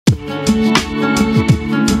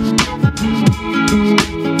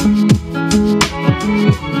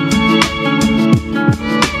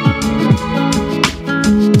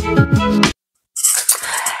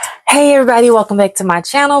everybody, welcome back to my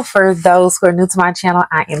channel. For those who are new to my channel,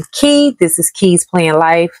 I am Kei. This is Kei's Playing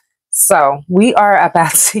Life. So we are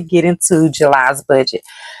about to get into July's budget,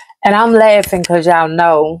 and I'm laughing because y'all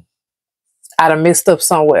know I done messed up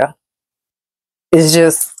somewhere. It's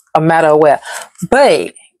just a matter of where.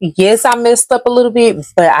 But yes, I messed up a little bit,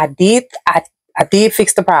 but I did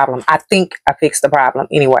fix the problem. I think I fixed the problem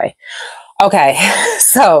anyway. Okay,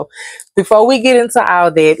 so before we get into all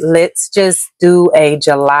that, let's just do a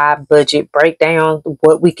July budget breakdown,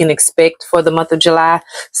 what we can expect for the month of July.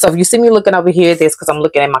 So if you see me looking over here, that's because I'm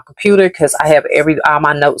looking at my computer because I have all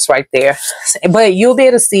my notes right there. But you'll be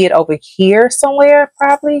able to see it over here somewhere,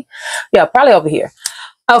 probably. Yeah, probably over here.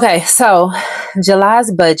 Okay, so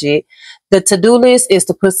July's budget, the to-do list is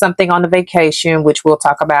to put something on the vacation, which we'll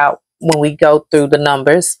talk about when we go through the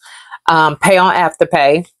numbers. Pay on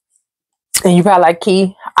Afterpay. And you probably like,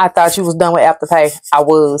 Kei, I thought you was done with Afterpay. I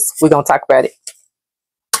was. We're going to talk about it.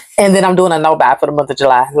 And then I'm doing a no-buy for the month of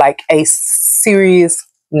July. Like a serious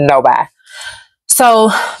no-buy. So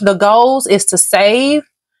the goals is to save,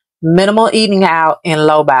 minimal eating out, and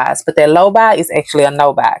low buys. But that low buy is actually a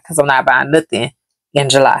no-buy because I'm not buying nothing in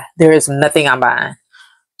July. There is nothing I'm buying.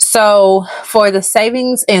 So for the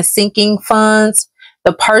savings and sinking funds,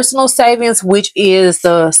 the personal savings, which is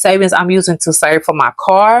the savings I'm using to save for my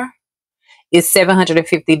car, is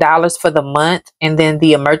 $750 for the month, and then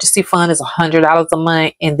the emergency fund is $100 a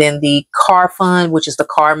month, and then the car fund, which is the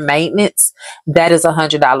car maintenance, that is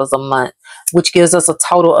 $100 a month, which gives us a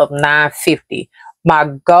total of $950. My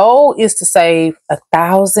goal is to save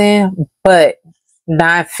 $1,000, but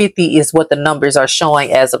 $950 is what the numbers are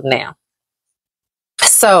showing as of now.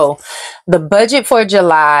 So the budget for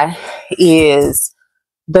July is,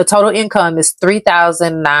 the total income is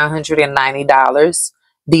 $3,990.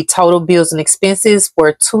 The total bills and expenses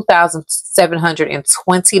were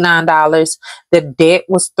 $2,729. The debt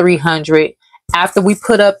was $300. After we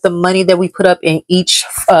put up the money that we put up in each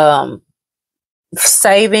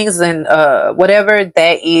savings and whatever,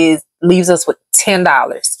 that leaves us with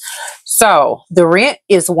 $10. So the rent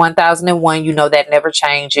is $1,001. You know that never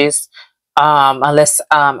changes unless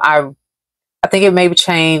I think it may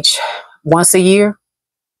change once a year.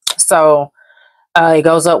 So it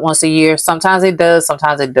goes up once a year. Sometimes it does,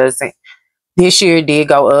 sometimes it doesn't. This year it did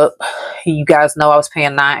go up. You guys know I was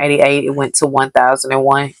paying $988. It went to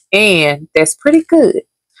 $1,001, and that's pretty good.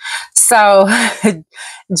 So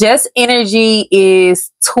just energy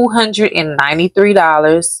is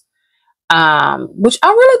 $293, which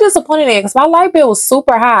I'm really disappointed in because my light bill was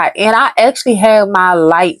super high, and I actually had my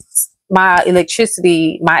lights, my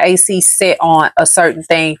electricity, my AC set on a certain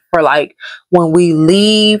thing for like when we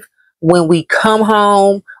leave, when we come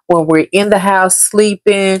home, when we're in the house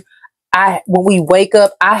sleeping, when we wake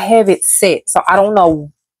up, I have it set. So I don't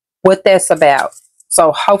know what that's about.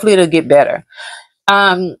 So hopefully it'll get better.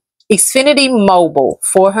 Xfinity Mobile,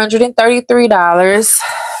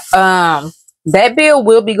 $433. That bill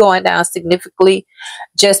will be going down significantly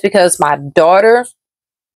just because my daughter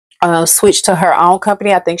switched to her own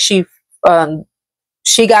company. I think she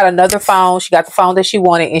got another phone. She got the phone that she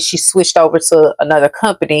wanted, and she switched over to another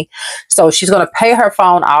company. So she's going to pay her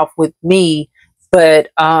phone off with me. But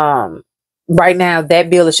right now, that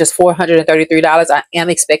bill is just $433. I am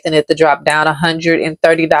expecting it to drop down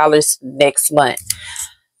 $130 next month.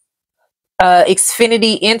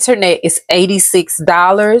 Xfinity Internet is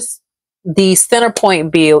 $86. The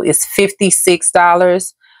Centerpoint bill is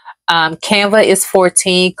 $56. Canva is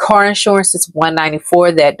 $14. Car insurance is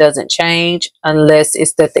 $194. That doesn't change unless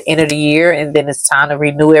it's at the end of the year, and then it's time to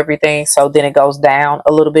renew everything. So then it goes down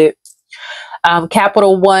a little bit.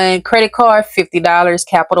 Capital One credit card, $50.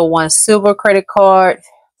 Capital One Silver credit card,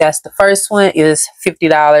 that's the first one, is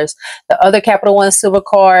 $50. The other Capital One Silver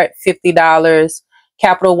card, $50.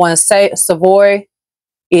 Capital One Savoy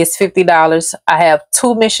is $50. I have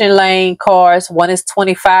 2 Mission Lane cards. One is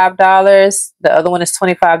 $25. The other one is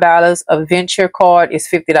 $25. A Venture card is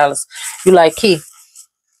 $50. You like, Kei,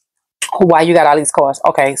 why you got all these cards?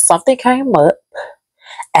 Okay, something came up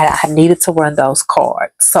and I needed to run those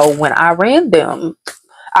cards. So when I ran them,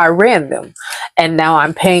 and now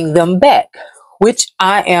I'm paying them back, which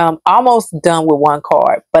I am almost done with one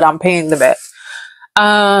card, but I'm paying them back.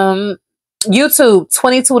 YouTube,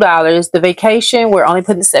 $22. The vacation, we're only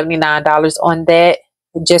putting $79 on that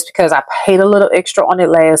just because I paid a little extra on it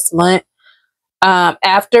last month.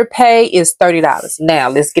 Afterpay is $30. Now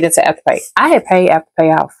let's get into Afterpay. I had paid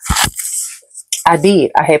Afterpay off. I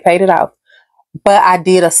did. I had paid it off, but I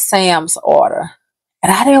did a Sam's order,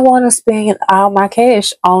 and I didn't want to spend all my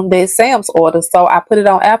cash on that Sam's order, so I put it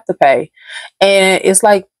on Afterpay, and it's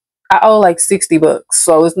like I owe like 60 bucks.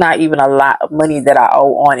 So it's not even a lot of money that I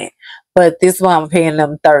owe on it. But this month I'm paying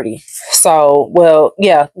them 30. So, well,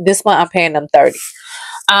 yeah, this month I'm paying them 30.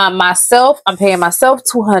 Myself, I'm paying myself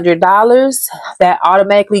 $200. That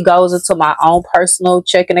automatically goes into my own personal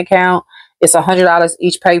checking account. It's $100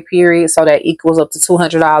 each pay period, so that equals up to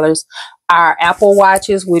 $200. Our Apple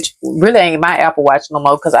Watches, which really ain't my Apple Watch no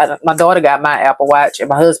more, because my daughter got my Apple Watch and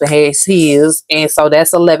my husband has his, and so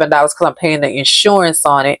that's $11 because I'm paying the insurance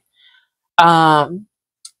on it.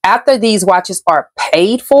 After these watches are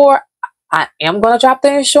paid for, I am going to drop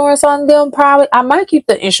the insurance on them. Probably I might keep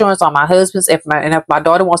the insurance on my husband's. If my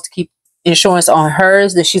daughter wants to keep insurance on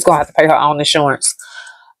hers, then she's going to have to pay her own insurance.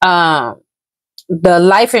 The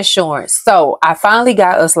life insurance. So I finally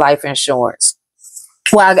got us life insurance.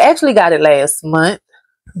 Well, I actually got it last month,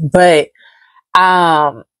 but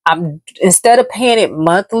I'm instead of paying it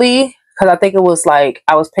monthly, because I think it was like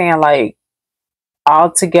I was paying like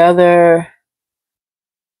altogether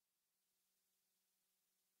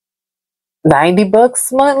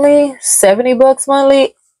 $90 monthly, $70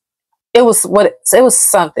 monthly. It was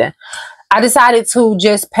something. I decided to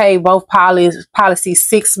just pay both policies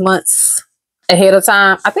 6 months ahead of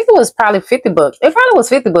time. I think it was probably 50 bucks. It probably was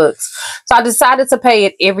 50 bucks. So I decided to pay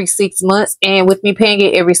it every 6 months, and with me paying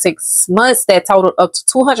it every 6 months, that totaled up to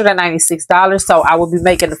 $296. So I will be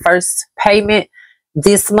making the first payment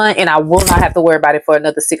this month, and I will not have to worry about it for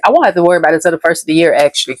another 6. I won't have to worry about it until the first of the year,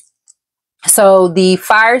 actually. So the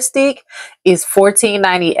Fire Stick is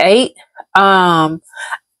 $14.98.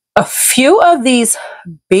 A few of these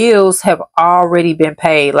bills have already been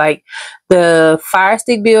paid. Like the Fire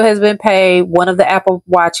Stick bill has been paid. One of the Apple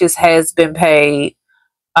Watches has been paid.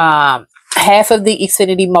 Half of the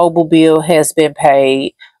Xfinity Mobile bill has been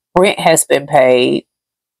paid. Rent has been paid.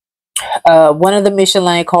 One of the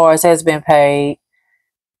Michelin cars has been paid.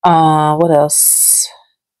 What else?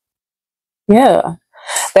 Yeah,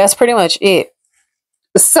 that's pretty much it.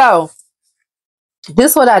 So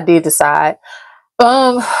this is what I did decide.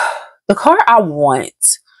 The car I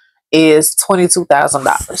want is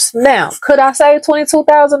 $22,000. Now, could I save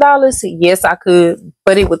 $22,000? Yes, I could,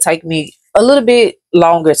 but it would take me a little bit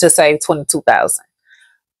longer to save $22,000.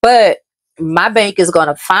 But my bank is going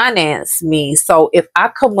to finance me, so if I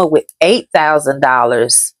come up with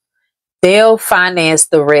 $8,000, they'll finance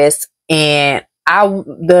the rest. And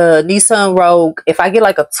the Nissan Rogue, if I get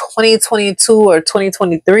like a 2022 or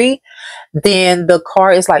 2023, then the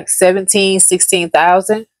car is like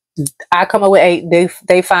 16,000. I come up with 8,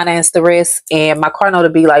 they finance the rest, and my car note to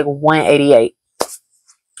be like 188.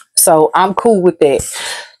 So I'm cool with that.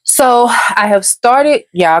 So I have started,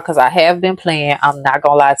 y'all, because I have been playing. I'm not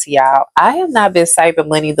gonna lie to y'all, I have not been saving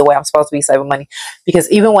money the way I'm supposed to be saving money,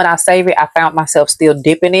 because even when I save it, I found myself still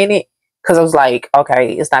dipping in it, because I was like,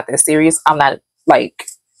 okay, it's not that serious. I'm not like,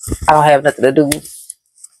 I don't have nothing to do.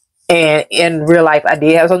 And in real life, I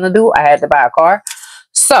did have something to do. I had to buy a car.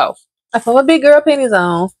 So I put my big girl pennies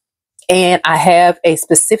on, and I have a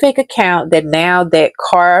specific account that now that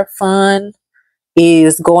car fund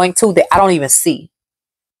is going to, that I don't even see.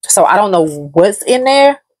 So I don't know what's in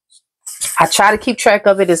there. I try to keep track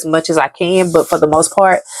of it as much as I can, but for the most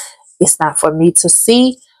part, it's not for me to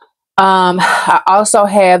see. I also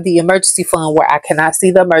have the emergency fund where I cannot see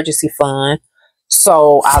the emergency fund.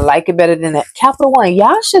 So I like it better than that. Capital One,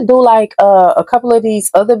 y'all should do like a couple of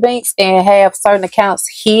these other banks and have certain accounts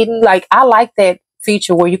hidden. Like I like that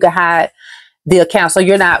feature where you can hide the account, so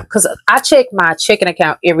you're not, because I check my checking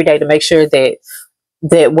account every day to make sure that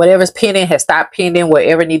whatever's pending has stopped pending,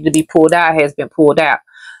 whatever needed to be pulled out has been pulled out.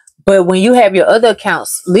 But when you have your other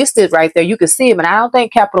accounts listed right there, you can see them. And I don't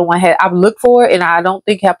think Capital One has, I've looked for it, and I don't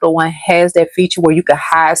think Capital One has that feature where you can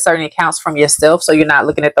hide certain accounts from yourself, so you're not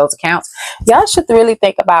looking at those accounts. Y'all should really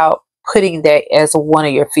think about putting that as one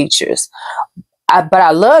of your features. But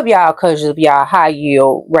I love y'all because of y'all high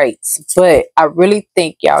yield rates. But I really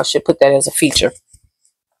think y'all should put that as a feature.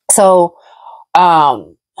 So,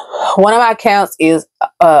 one of my accounts is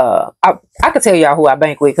I could tell y'all who I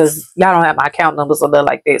bank with, because y'all don't have my account numbers or nothing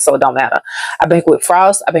like that, so it don't matter. I bank with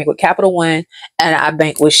Frost, I bank with Capital One, and I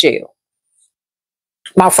bank with Shell.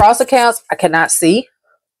 My Frost accounts I cannot see.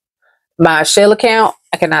 My Shell account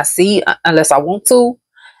I cannot see unless I want to,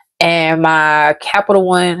 and my Capital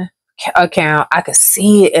One account I can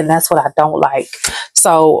see it, and that's what I don't like.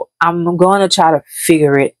 So I'm going to try to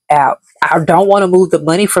figure it out. I don't want to move the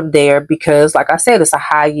money from there because, like I said, it's a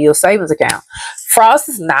high yield savings account. Frost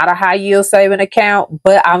is not a high yield saving account,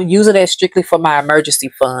 but I'm using it strictly for my emergency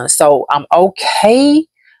fund. So I'm okay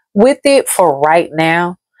with it for right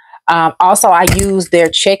now. Also, I use their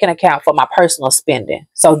checking account for my personal spending.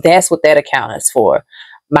 So that's what that account is for.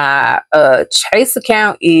 My Chase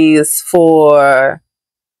account is for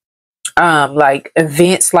like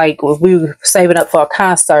events, like if we were saving up for a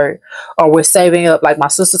concert, or we're saving up, like my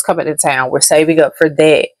sister's coming to town, we're saving up for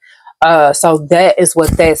that. So that is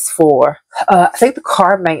what that's for. I think the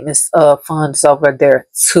car maintenance funds over there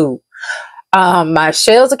too. My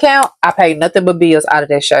Shells account, I pay nothing but bills out of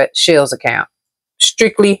that Shells account.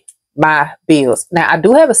 Strictly my bills. Now I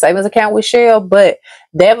do have a savings account with Shell, but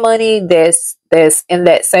that money that's in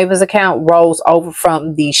that savings account rolls over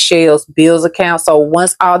from the Shell's bills account. So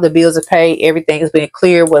once all the bills are paid, everything has been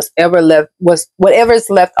clear. Whatever is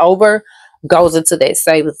left over goes into that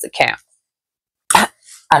savings account.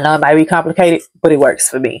 I know it might be complicated, but it works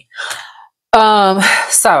for me.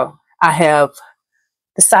 So I have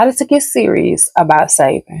decided to get serious about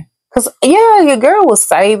saving. Because yeah, your girl was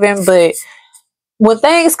saving, but when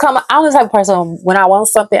things come, I'm the type of person, when I want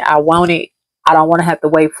something, I want it. I don't want to have to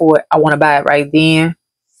wait for it. I want to buy it right then.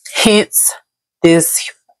 Hence,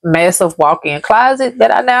 this massive walk-in closet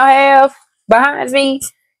that I now have behind me.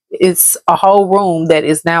 It's a whole room that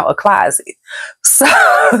is now a closet.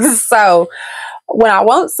 So when I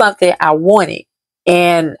want something, I want it.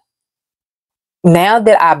 And now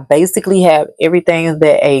that I basically have everything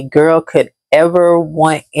that a girl could ever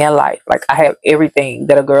want in life, like I have everything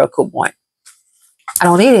that a girl could want, I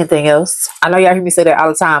don't need anything else. I know y'all hear me say that all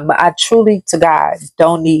the time, but I truly, to God,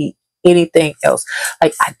 don't need anything else.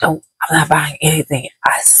 Like I'm not buying anything.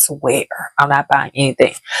 I swear, I'm not buying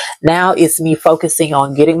anything. Now it's me focusing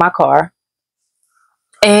on getting my car.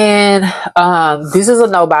 And this is a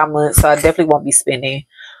no-buy month, so I definitely won't be spending.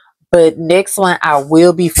 But next one, I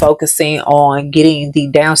will be focusing on getting the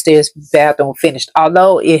downstairs bathroom finished.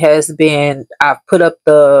 Although it has been, I've put up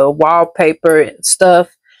the wallpaper and stuff.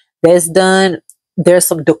 That's done. There's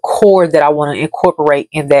some decor that I want to incorporate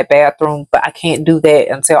in that bathroom, but I can't do that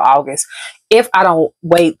until August. If I don't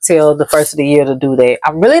wait till the first of the year to do that.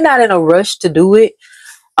 I'm really not in a rush to do it.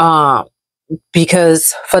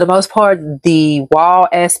 Because for the most part, the wall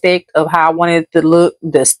aspect of how I want it to look,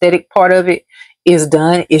 the aesthetic part of it is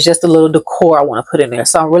done. It's just a little decor I want to put in there.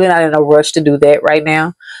 So I'm really not in a rush to do that right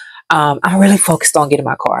now. I'm really focused on getting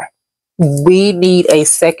my car. We need a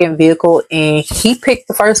second vehicle, and he picked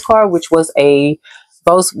the first car, which was a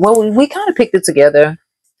we kind of picked it together.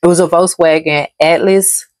 It was a Volkswagen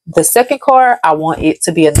Atlas. The second car, I want it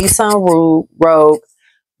to be a Nissan Rogue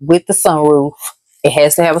with the sunroof. It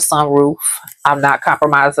has to have a sunroof. I'm not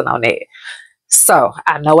compromising on that. So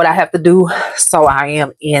I know what I have to do. So I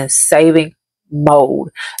am in saving mode.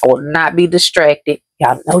 I will not be distracted.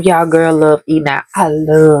 Y'all know y'all girl love eating out. I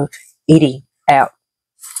love eating out.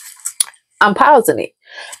 I'm pausing it.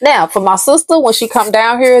 Now, for my sister, when she come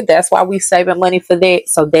down here, that's why we saving money for that.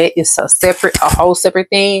 So that is a whole separate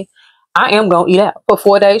thing. I am going to eat out for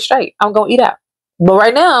 4 days straight. I'm going to eat out. But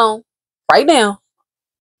right now,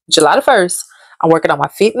 July the 1st, I'm working on my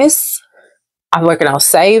fitness. I'm working on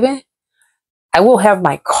saving. I will have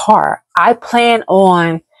my car. I plan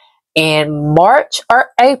on in March or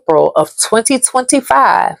April of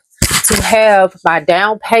 2025 to have my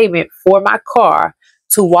down payment for my car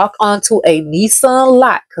to walk onto a Nissan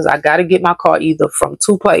lot, because I got to get my car either from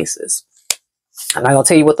two places. I'm not going to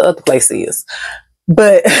tell you what the other place is,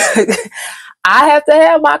 but I have to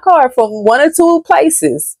have my car from one or two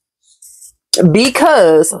places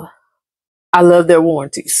because I love their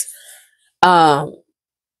warranties. So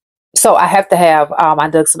I have to have all my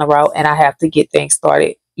ducks in a row, and I have to get things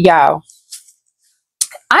started. Y'all,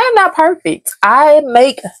 I am not perfect. I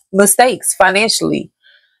make mistakes financially.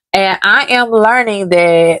 And I am learning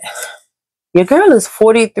that your girl is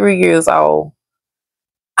 43 years old.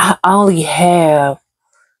 I only have,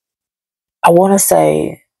 I want to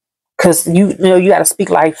say, because you know, you got to speak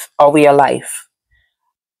life over your life.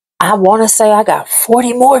 I want to say I got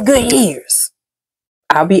 40 more good years.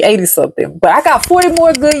 I'll be 80 something, but I got 40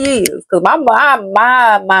 more good years. Because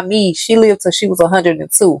my me, she lived till she was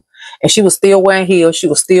 102. And she was still wearing heels. She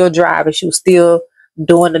was still driving. She was still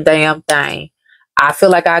doing the damn thing. I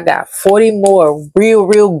feel like I got 40 more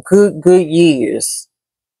real good years.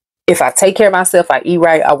 If I take care of myself, I eat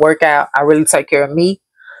right, I work out, I really take care of me.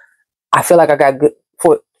 I feel like I got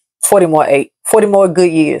 40 more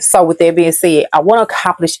good years. So with that being said, I want to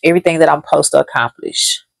accomplish everything that I'm supposed to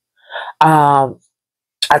accomplish. I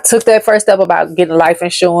took that first step about getting life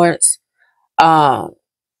insurance. Although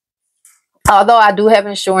I do have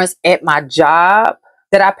insurance at my job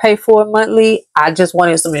that I pay for monthly, I just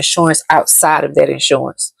wanted some insurance outside of that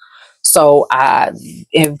insurance. So I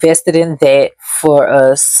invested in that for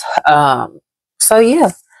us. So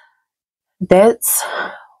yeah, that's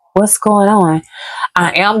what's going on.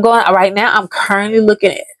 Right now, I'm currently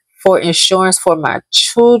looking for insurance for my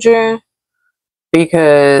children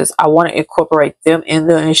because I want to incorporate them in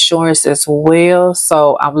the insurance as well.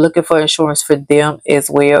 So I'm looking for insurance for them as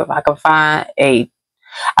well. If I can find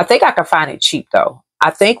I think I can find it cheap though. I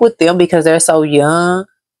think with them, because they're so young,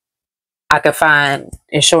 I can find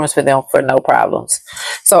insurance for them for no problems.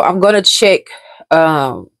 So I'm going to check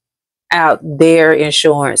out their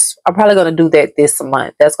insurance. I'm probably going to do that this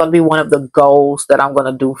month. That's going to be one of the goals that I'm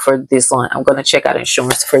going to do for this month. I'm going to check out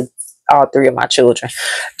insurance for all three of my children,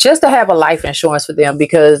 just to have a life insurance for them,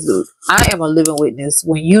 because I am a living witness.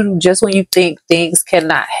 When you think things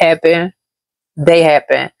cannot happen, they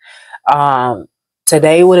happen.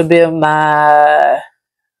 Today would have been my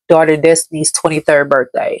daughter Destiny's 23rd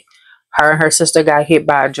birthday. Her and her sister got hit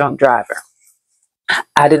by a drunk driver.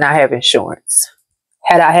 I did not have insurance.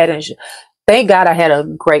 Had I had insurance, thank God I had a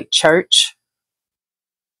great church.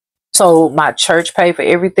 So my church paid for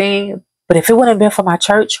everything. But if it wouldn't have been for my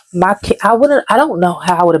church, I don't know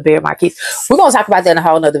how I would have buried my kids. We're going to talk about that in a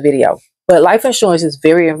whole nother video. But life insurance is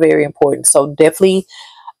very, very important. So definitely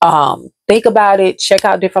think about it. Check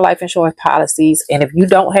out different life insurance policies. And if you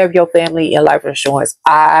don't have your family in life insurance,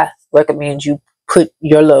 I recommend you put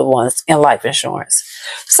your loved ones in life insurance.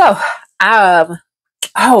 So, the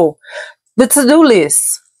to-do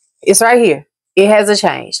list is right here. It hasn't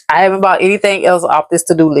changed. I haven't bought anything else off this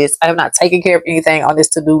to-do list. I have not taken care of anything on this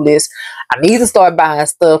to-do list. I need to start buying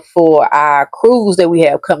stuff for our cruise that we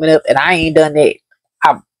have coming up, and I ain't done that.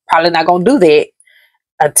 I'm probably not going to do that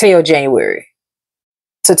until January,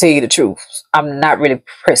 to tell you the truth. I'm not really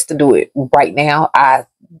pressed to do it right now. I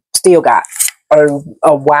still got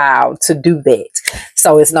a while to do that,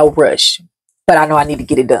 so it's no rush. But I know I need to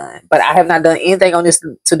get it done. But I have not done anything on this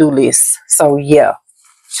to-do list. So, yeah.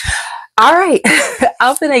 All right.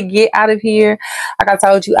 I'm going to get out of here. Like I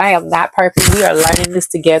told you, I am not perfect. We are learning this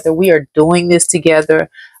together. We are doing this together.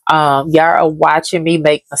 Y'all are watching me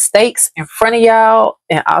make mistakes in front of y'all,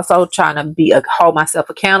 and also trying to hold myself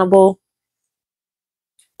accountable.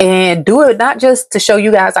 And do it not just to show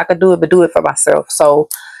you guys I could do it, but do it for myself. So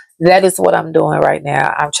that is what I'm doing right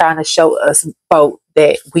now. I'm trying to show us both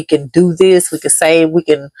that we can do this. We can save. We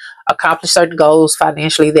can accomplish certain goals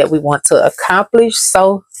financially that we want to accomplish.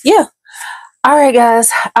 So, yeah. All right, guys.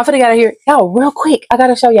 I'm gonna get out of here. Y'all, real quick, I got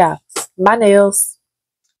to show y'all my nails.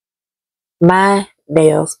 My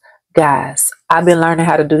nails. Guys, I've been learning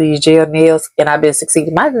how to do these gel nails, and I've been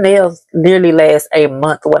succeeding. My nails literally last a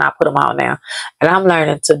month when I put them on now. And I'm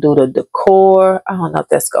learning to do the decor. I don't know if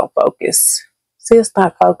that's going to focus. See, it's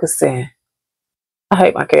not focusing. I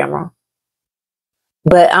hate my camera.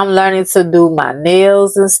 But I'm learning to do my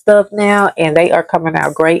nails and stuff now, and they are coming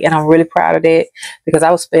out great, and I'm really proud of that, because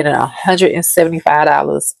I was spending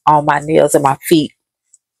 $175 on my nails and my feet.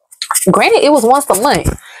 Granted, it was once a month,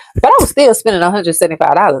 but I was still spending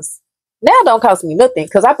 $175. Now it don't cost me nothing,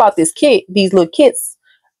 because I bought these little kits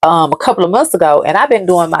a couple of months ago, and I've been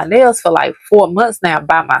doing my nails for like 4 months now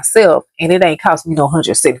by myself, and it ain't cost me no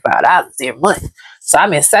 $175 every month. So I've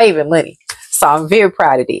been saving money. So I'm very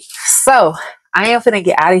proud of it. So I am finna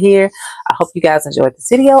get out of here. I hope you guys enjoyed this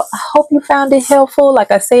video. I hope you found it helpful. Like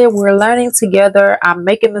I said, we're learning together. I'm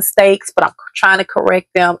making mistakes, but I'm trying to correct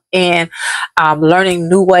them, and I'm learning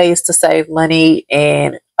new ways to save money,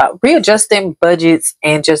 and readjusting budgets,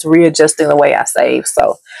 and just readjusting the way I save.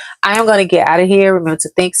 So I am going to get out of here. Remember to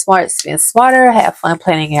think smart, spend smarter, have fun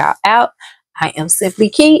planning it out. I am Simply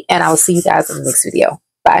Key, and I will see you guys in the next video.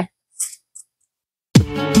 Bye.